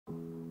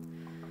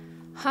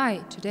Hi,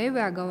 today we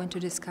are going to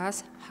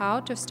discuss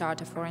how to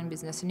start a foreign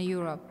business in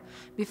Europe.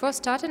 Before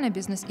starting a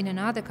business in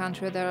another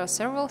country, there are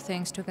several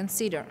things to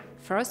consider.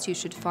 First, you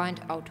should find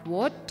out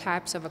what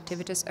types of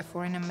activities a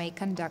foreigner may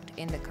conduct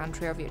in the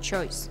country of your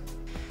choice.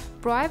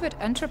 Private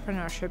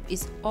entrepreneurship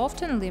is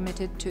often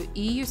limited to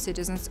EU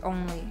citizens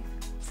only.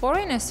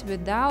 Foreigners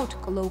without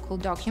local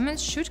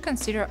documents should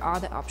consider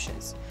other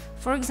options.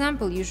 For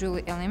example,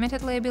 usually a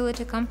limited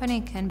liability company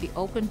can be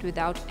opened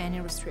without any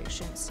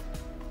restrictions.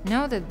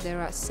 Know that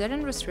there are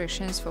certain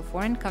restrictions for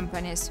foreign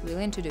companies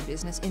willing to do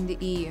business in the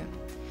EU.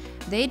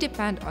 They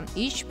depend on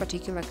each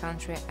particular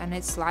country and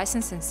its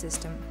licensing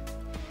system.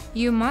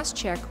 You must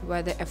check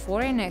whether a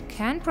foreigner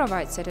can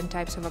provide certain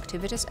types of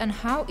activities and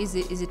how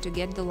easy is it to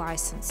get the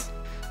license.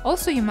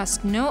 Also, you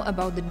must know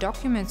about the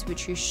documents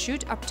which you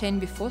should obtain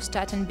before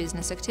starting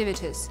business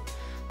activities.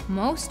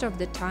 Most of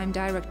the time,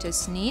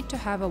 directors need to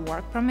have a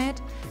work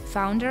permit,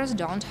 founders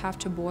don't have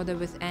to bother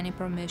with any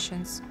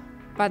permissions.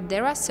 But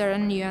there are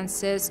certain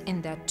nuances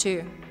in that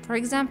too. For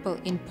example,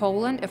 in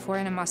Poland, a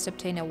foreigner must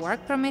obtain a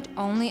work permit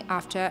only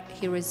after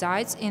he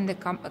resides in the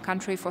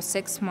country for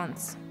 6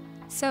 months.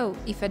 So,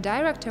 if a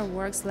director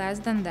works less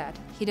than that,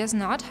 he does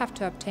not have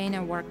to obtain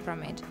a work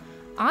permit.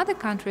 Other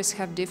countries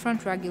have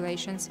different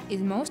regulations.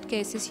 In most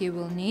cases, you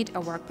will need a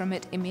work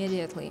permit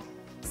immediately.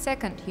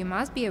 Second, you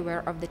must be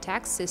aware of the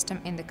tax system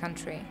in the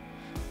country.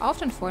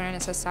 Often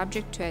foreigners are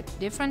subject to a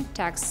different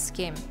tax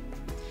scheme.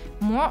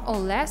 More or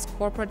less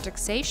corporate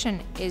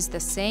taxation is the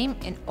same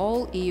in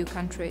all EU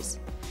countries,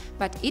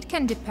 but it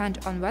can depend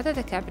on whether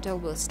the capital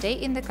will stay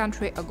in the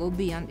country or go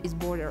beyond its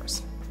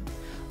borders.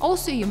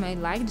 Also, you may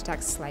like the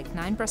taxes like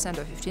 9%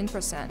 or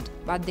 15%,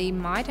 but they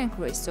might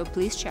increase, so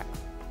please check.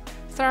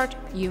 Third,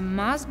 you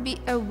must be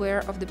aware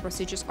of the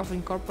procedures of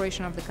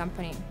incorporation of the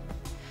company.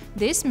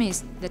 This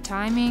means the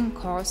timing,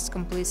 costs,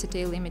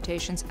 complicity,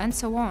 limitations, and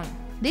so on.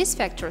 These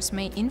factors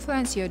may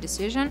influence your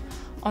decision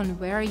on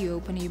where you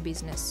open your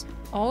business.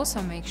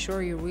 Also, make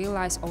sure you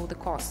realize all the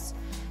costs.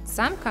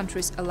 Some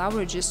countries allow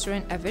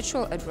registering a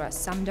virtual address,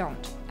 some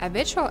don't. A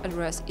virtual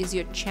address is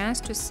your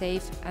chance to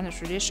save in a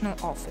traditional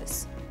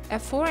office. A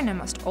foreigner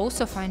must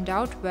also find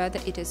out whether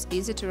it is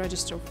easy to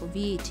register for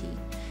VAT.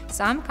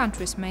 Some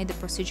countries made the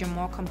procedure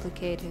more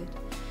complicated.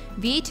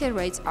 VAT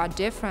rates are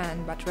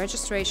different, but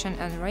registration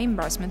and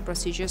reimbursement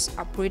procedures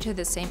are pretty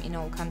the same in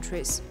all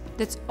countries.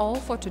 That's all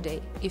for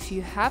today. If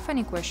you have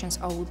any questions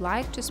or would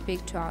like to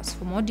speak to us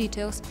for more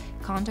details,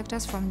 contact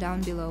us from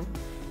down below.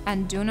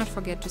 And do not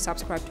forget to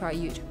subscribe to our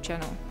YouTube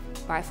channel.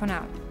 Bye for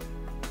now.